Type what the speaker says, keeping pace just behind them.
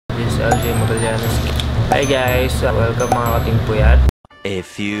CJ Magallanes. Hi guys, welcome mga Ka-Team Puyat. A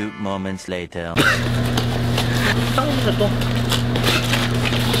few moments later. Ano na to?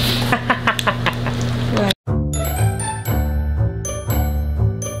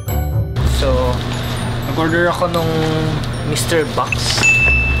 So, nag-order ako nung Mr. Box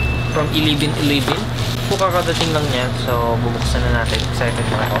from 1111. Kakadating lang niya, so bubuksan na natin. Excited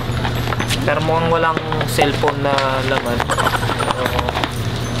na ako. Pero mukhang walang cellphone na laman. So,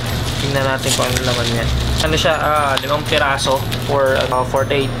 tingnan natin kung ano laman niya. Ano siya, 5 piraso for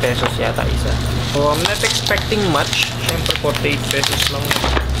 48 pesos yata isa. So, I'm not expecting much. Siyempre, 48 pesos lang.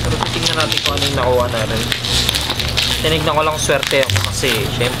 Pero tingnan natin kung ano yung nakuha natin. Tinignan ko lang swerte ako kasi,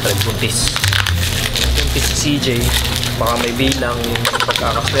 siyempre, buntis. Buntis si CJ. Baka may bilang yung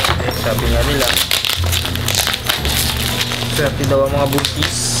pagkakaswerte. Sabi nga nila. Swerte daw ang mga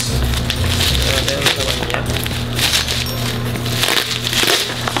buntis. Ano naman niya.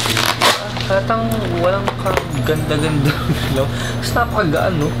 Katang walang ganda-ganda. No? Basta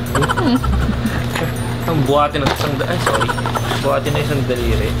napakagaan, no? Ang buhatin ng isang daliri. Ay, sorry. Buhatin ng isang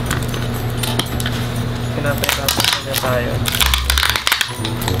daliri. Pinapahirapan na tayo.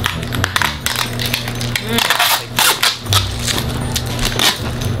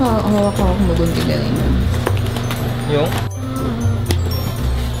 Hawak ako magunti na rin. Yung?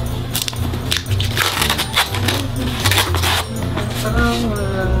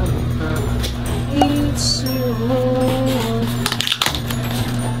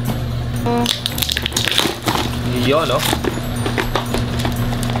 Yun, no?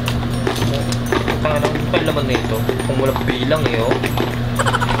 Anong laman nito? Kung walang bilang, eh, oh.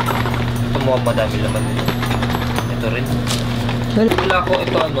 Ito mukhang madami laman nito. Ito rin. Wala ko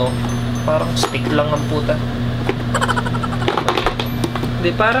ito, ano, parang stick lang ang puta. Hindi,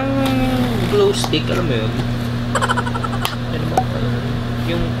 parang glow stick, alam mo yun? Ano mo?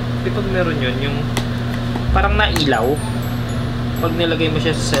 Yung, pag meron yun, yung parang nailaw. Pag nilagay mo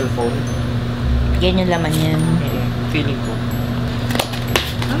siya sa cellphone. Ganyan laman yan. Feeling ko.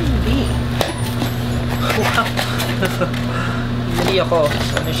 Ah, hindi. Hindi ako.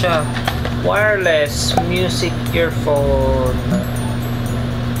 Ano siya? Wireless music earphone.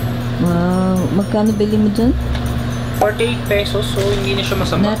 Wow. Magkano bili mo dyan? 48 pesos. So, hindi na siya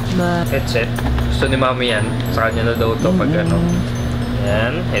masama. Not bad. Headset. Gusto ni mami yan. Sa kanya na daw ito pag ano.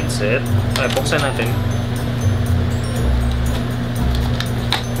 Yan. Headset. Ay, buksan natin.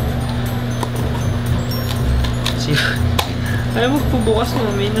 Ayaw magpubukas na,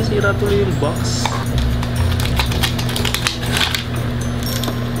 may nasira tuloy yung box.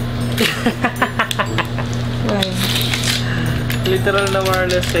 Why? Literal na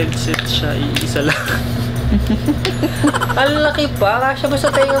wireless headset siya, iisa lang. Ang laki pa, kasya ba sa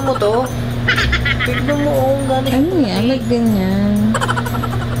tenga mo to? Tignan mo, oh, galing. Ano yan? Ganyan.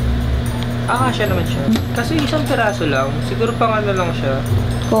 Kasya naman siya. Kasi isang piraso lang, siguro pang ano lang siya.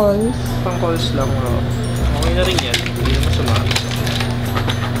 Calls? Pang calls lang, oh. Okay na rin yan, hindi na masama.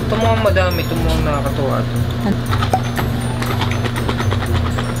 Ito mukhang madami, ito mukhang nakakatuwa ito.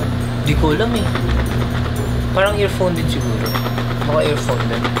 Di ko alam eh. Parang earphone din siguro. Baka earphone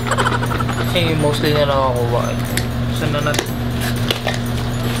din. Kasi mostly na nakakuha eh. Saan na natin?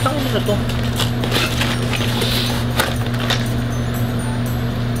 Saan na ito?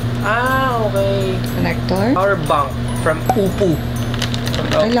 Ah, okay. Connector? Power bank from Upu.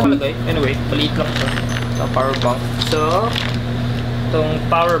 Anyway, paliit lang siya. Ito, power bank. So, itong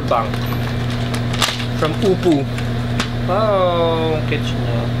power bank from Upu. Wow, ang kitchen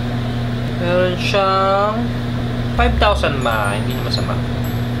niya. Meron siyang 5,000 ma. Hindi na masama.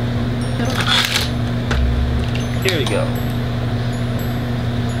 Here we go.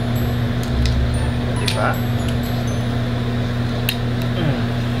 Diba?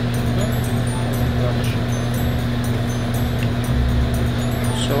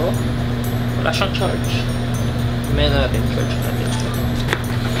 So, wala siyang charge. Mamaya natin, charge natin.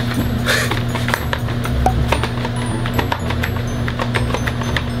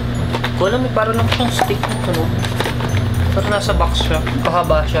 Kung alam, may parang lang siyang stick. Ano? Parang nasa box siya.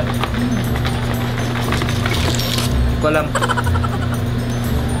 Kahaba siya. Kung alam.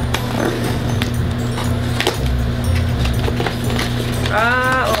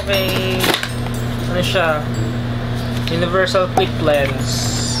 Ah, okay. Ano siya? Universal quick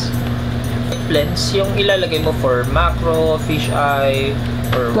lens. Lens, yung ilalagay mo for macro, fisheye,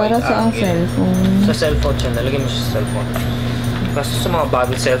 or wide para sa ang cellphone. Sa cellphone siya, nalagay mo siya sa cellphone. Kasi sa mga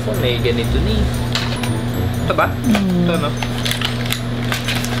bagong cellphone, may ganito ni. Ito ba? Ito, no?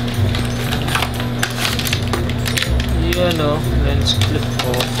 Yan, no? Lens clip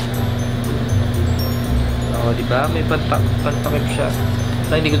ko. Oo, diba? May pantakip siya.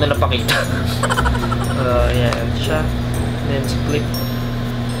 hindi ko na napakita. Ayan siya. Lens clip.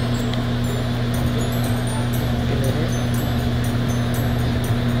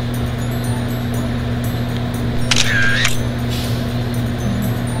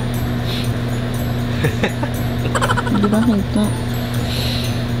 Hindi ba kita?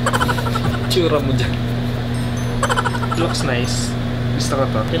 Tsura mo dyan. Looks nice. Gusto ko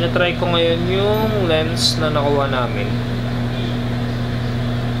to. Tinatry ko ngayon yung lens na nakuha namin.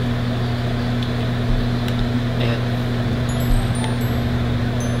 Ayan.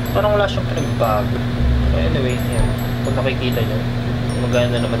 Parang wala siyang pinagbago. Anyway, yan. Kung nakikita nyo,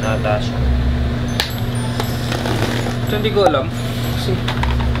 maganda naman ata siya. Ito hindi ko alam. Kasi,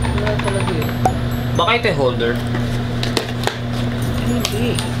 wala talaga eh. Baka ito yung holder.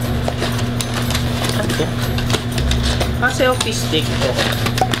 Hindi. Ano ito? Selfie stick. Okay.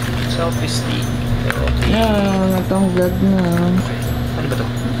 Selfie stick. Okay. Itong vlog na. Okay. Ano ba ito?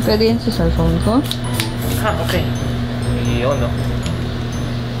 Pwede yan sa cellphone ko? Okay. Yun, no?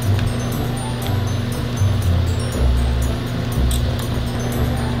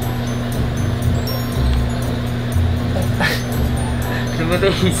 Lumita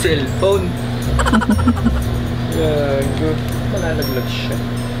yung cellphone. Gago. Malalaglag siya.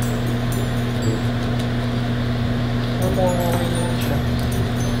 Siya.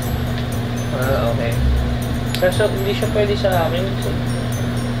 Okay. Kaso hindi siya pwede sa akin.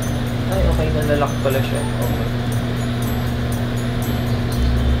 Ay, okay. Nalalak pala siya. Okay.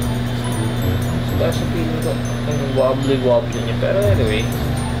 Kaso feeling ko, wobbly niya. Pero anyway,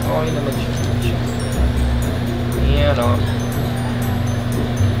 okay naman siya. Yan, o.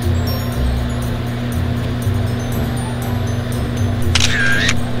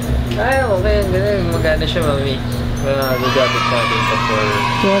 Ay, okay. Ganun. Maganda siya, mami. Gagamit natin ito for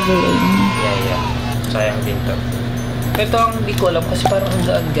Traveling. Yeah. Sayang din ito. Ito ang hindi ko alam kasi parang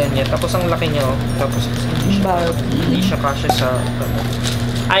ang gaan niya. Tapos ang laki niya, oh. Tapos hindi siya kasya sa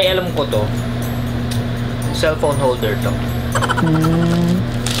ay, alam ko to. Cellphone holder to.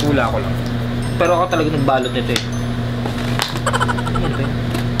 Hula ko lang. Pero ako talaga nagbalot nito eh. Ano ba yun?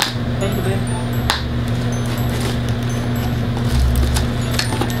 Ano ba yun?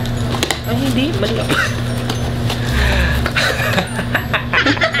 Ay, hindi. Mali ako.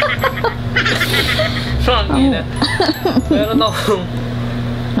 Sorry na. Meron akong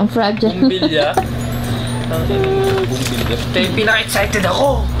ang fragile. bumbilya. Bumbilya. Ito yung pinaka-excited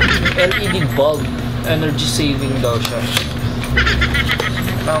ako. LED bulb. Energy saving daw siya.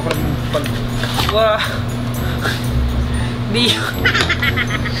 Ako lang pag... Wah! Di...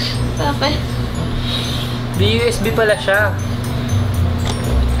 Tapos? Di USB pala siya.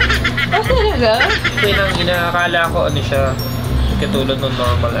 Oh, talaga? Inakala ko ano siya. Katulad ng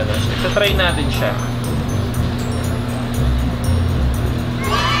normal ano siya. So, try natin siya.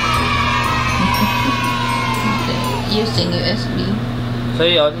 Using USB. So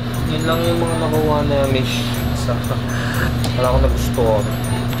yun lang yung mga nakuha namin. So, wala akong nagustuhan.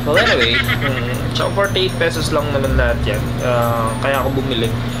 So anyway, tsaka 48 pesos lang naman lahat yan. Kaya ako bumili.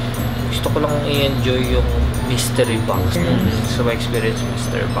 Gusto ko lang i-enjoy yung mystery box. So my experience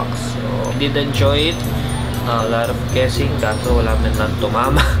mystery box. So did enjoy it. A lot of guessing. Kaso wala man lang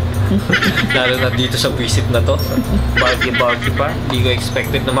tumama. Lalo na dito sa visit na to. Baggy pa. Hindi ko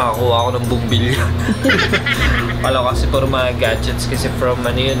expected na makakuha ako ng bumbilya. Alam kasi for mga gadgets kasi from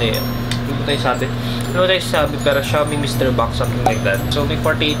ano yun eh. Ano tayo sabi? Pero Xiaomi Mystery Box, something like that. So may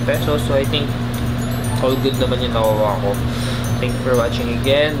 48 pesos. So I think all good naman yung nakuha ko. Thank you for watching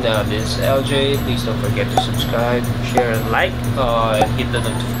again. This is LJ. Please don't forget to subscribe, share, and like. And hit the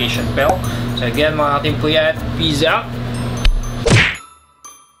notification bell. So again, mga Ka-Team Puyat, peace out.